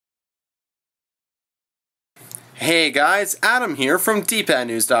Hey guys, Adam here from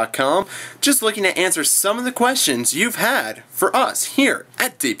Dpadnews.com, just looking to answer some of the questions you've had for us here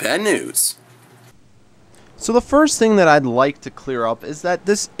at Dpadnews. So the first thing that I'd like to clear up is that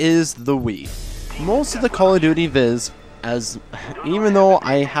this is the Wii. Most of the Call of Duty viz, even though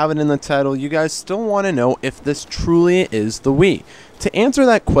I have it in the title, you guys still want to know if this truly is the Wii. To answer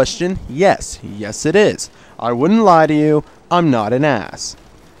that question, yes it is. I wouldn't lie to you, I'm not an ass.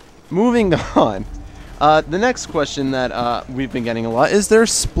 Moving on. The next question that we've been getting a lot is there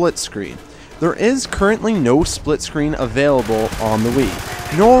split screen. There is currently no split screen available on the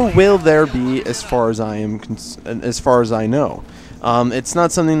Wii, nor will there be as far as I know. It's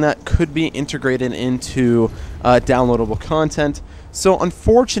not something that could be integrated into downloadable content. So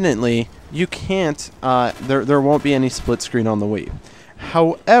unfortunately, you can't. There won't be any split screen on the Wii.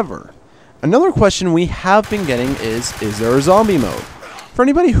 However, another question we have been getting is there a zombie mode? For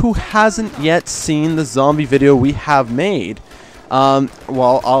anybody who hasn't yet seen the zombie video we have made,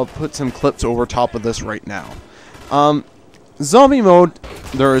 well, I'll put some clips over top of this right now. Zombie mode,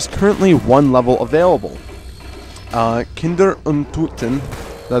 there is currently one level available. Kinder und Toten.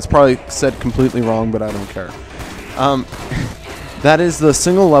 That's probably said completely wrong, but I don't care. That is the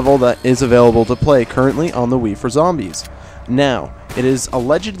single level that is available to play currently on the Wii for zombies. Now, it is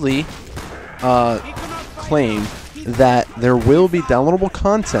allegedly claimed that there will be downloadable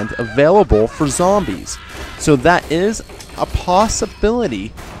content available for zombies. So that is a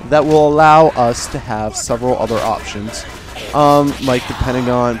possibility that will allow us to have several other options. Like the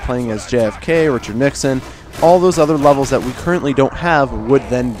Pentagon playing as JFK, Richard Nixon, all those other levels that we currently don't have would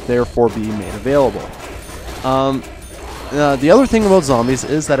then therefore be made available. The other thing about zombies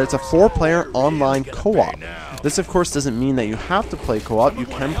is that it's a 4-player online co-op. This of course doesn't mean that you have to play co-op, you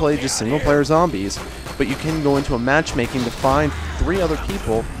can play just single-player zombies, but you can go into a matchmaking to find 3 other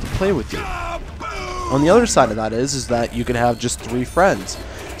people to play with you. On the other side of that is that you can have just 3 friends.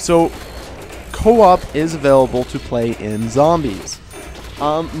 So co-op is available to play in zombies.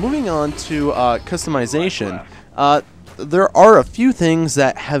 Moving on to customization, there are a few things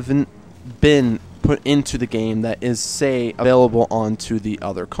that haven't been put into the game that is, say, available onto the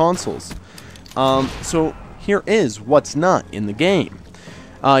other consoles. So here is what's not in the game.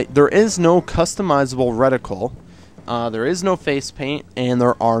 There is no customizable reticle, there is no face paint, and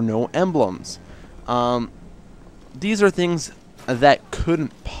there are no emblems. These are things that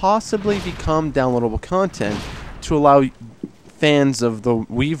could possibly become downloadable content to allow fans of the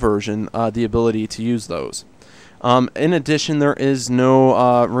Wii version the ability to use those. In addition, there is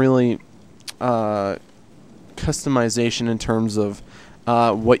no really customization in terms of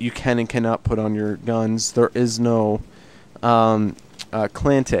what you can and cannot put on your guns. There is no clan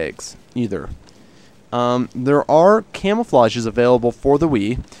tags either. There are camouflages available for the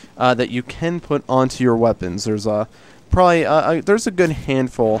Wii that you can put onto your weapons. There's there's a good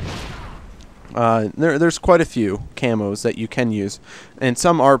handful. There's quite a few camos that you can use, and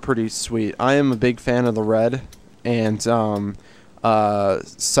some are pretty sweet. I am a big fan of the red and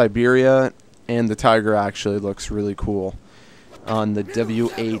Siberia, and the tiger actually looks really cool on the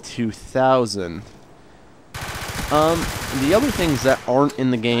WA2000. The other things that aren't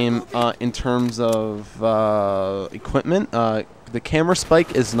in the game in terms of equipment, the camera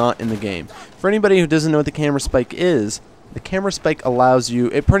spike is not in the game. For anybody who doesn't know what the camera spike is, the camera spike allows you,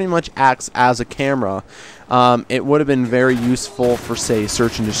 it pretty much acts as a camera. It would have been very useful for, say,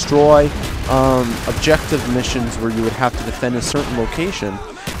 search and destroy, objective missions where you would have to defend a certain location.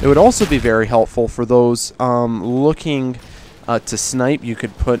 It would also be very helpful for those looking to snipe. You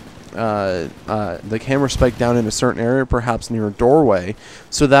could put the camera spike down in a certain area, perhaps near a doorway,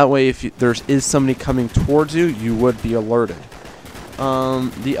 so that way if there is somebody coming towards you, you would be alerted.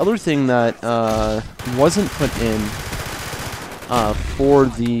 The other thing that wasn't put in for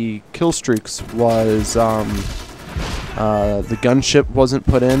the kill streaks was the gunship wasn't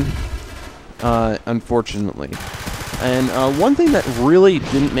put in, unfortunately. And one thing that really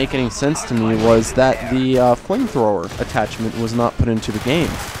didn't make any sense to me was that the flamethrower attachment was not put into the game.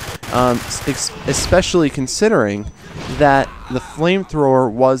 Especially considering that the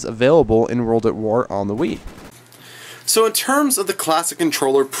flamethrower was available in World at War on the Wii. So in terms of the Classic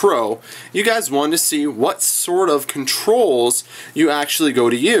Controller Pro, you guys wanted to see what sort of controls you actually go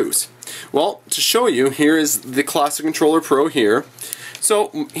to use. Well, to show you, here is the Classic Controller Pro here.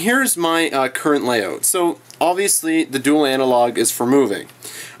 So here's my current layout. So obviously the dual analog is for moving.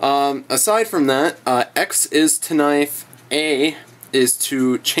 Aside from that, X is to knife, A is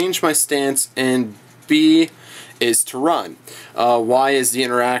to change my stance, and B is to run. Y is the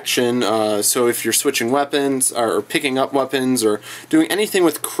interaction, so if you're switching weapons or picking up weapons or doing anything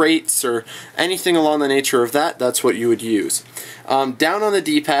with crates or anything along the nature of that, that's what you would use. Down on the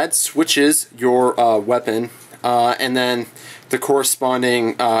D-pad switches your weapon and then the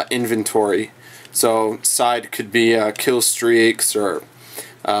corresponding inventory. So side could be kill streaks or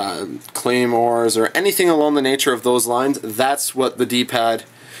claymores or anything along the nature of those lines. That's what the D-pad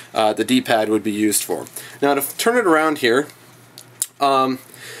would be used for. Now to turn it around here, now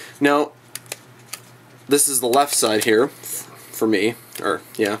this is the left side here for me, or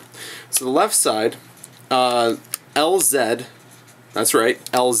yeah. So the left side, LZ, that's right,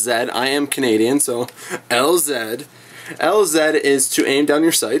 LZ. I am Canadian, so LZ. LZ is to aim down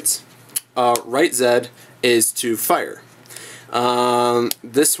your sights. Right Z is to fire.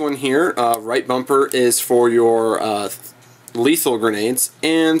 This one here, right bumper is for your lethal grenades,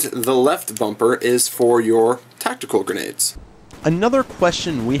 and the left bumper is for your tactical grenades. Another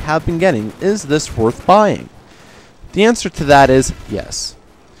question we have been getting, is this worth buying? The answer to that is yes.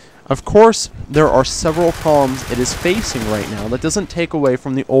 Of course, there are several problems it is facing right now that doesn't take away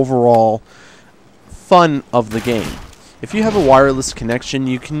from the overall fun of the game. If you have a wireless connection,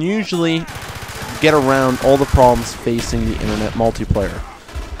 you can usually get around all the problems facing the internet multiplayer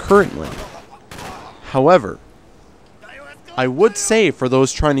currently. However, I would say for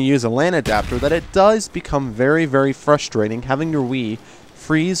those trying to use a LAN adapter that it does become very, very frustrating having your Wii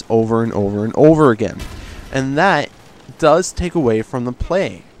freeze over and over and over again. And that does take away from the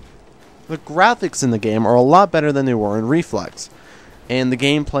play. The graphics in the game are a lot better than they were in Reflex, and the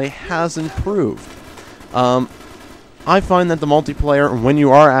gameplay has improved. I find that the multiplayer, when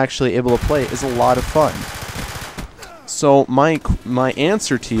you are actually able to play, is a lot of fun. So my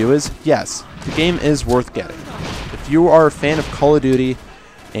answer to you is yes, the game is worth getting. If you are a fan of Call of Duty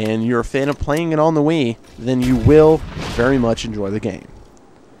and you're a fan of playing it on the Wii, then you will very much enjoy the game.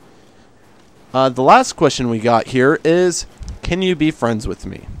 The last question we got here is, can you be friends with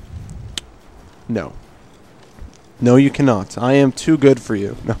me? No. No, you cannot. I am too good for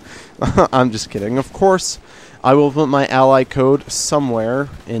you. No, I'm just kidding. Of course, I will put my ally code somewhere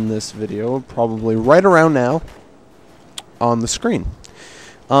in this video, probably right around now, on the screen.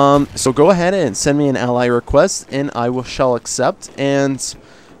 So go ahead and send me an ally request, and I shall accept, and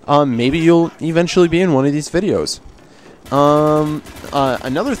maybe you'll eventually be in one of these videos.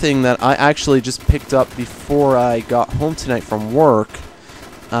 Another thing that I actually just picked up before I got home tonight from work,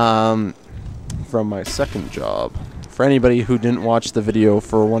 from my second job. For anybody who didn't watch the video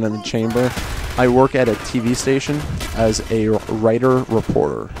for One in the Chamber, I work at a TV station as a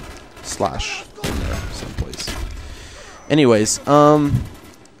writer-reporter / in there someplace. Anyways,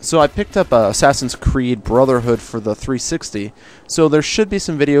 so I picked up Assassin's Creed Brotherhood for the 360, so there should be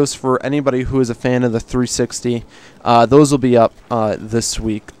some videos for anybody who is a fan of the 360. Those will be up this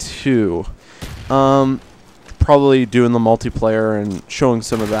week too. Probably doing the multiplayer and showing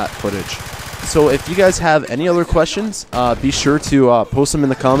some of that footage. So if you guys have any other questions, be sure to post them in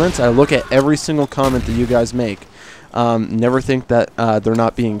the comments. I look at every single comment that you guys make. Never think that they're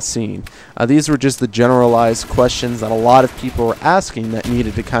not being seen. These were just the generalized questions that a lot of people were asking that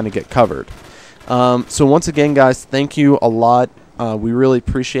needed to kind of get covered. So once again, guys, thank you a lot. We really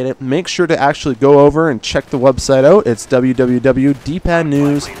appreciate it. Make sure to actually go over and check the website out. It's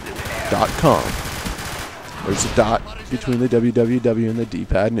www.dpadnews.com. There's a dot between the www and the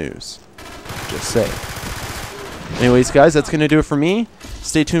Dpad News. Just say. Anyways, guys, that's gonna do it for me.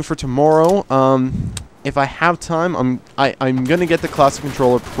 Stay tuned for tomorrow. If I have time, I'm gonna get the Classic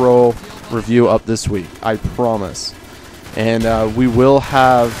Controller Pro review up this week. I promise. And we will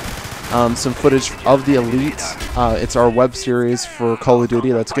have some footage of the Elite. It's our web series for Call of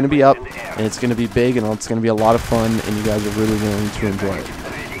Duty that's gonna be up, and it's gonna be big, and it's gonna be a lot of fun, and you guys are really going to enjoy it.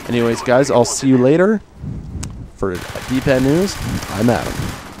 Anyways, guys, I'll see you later. For Dpadnews, I'm Adam.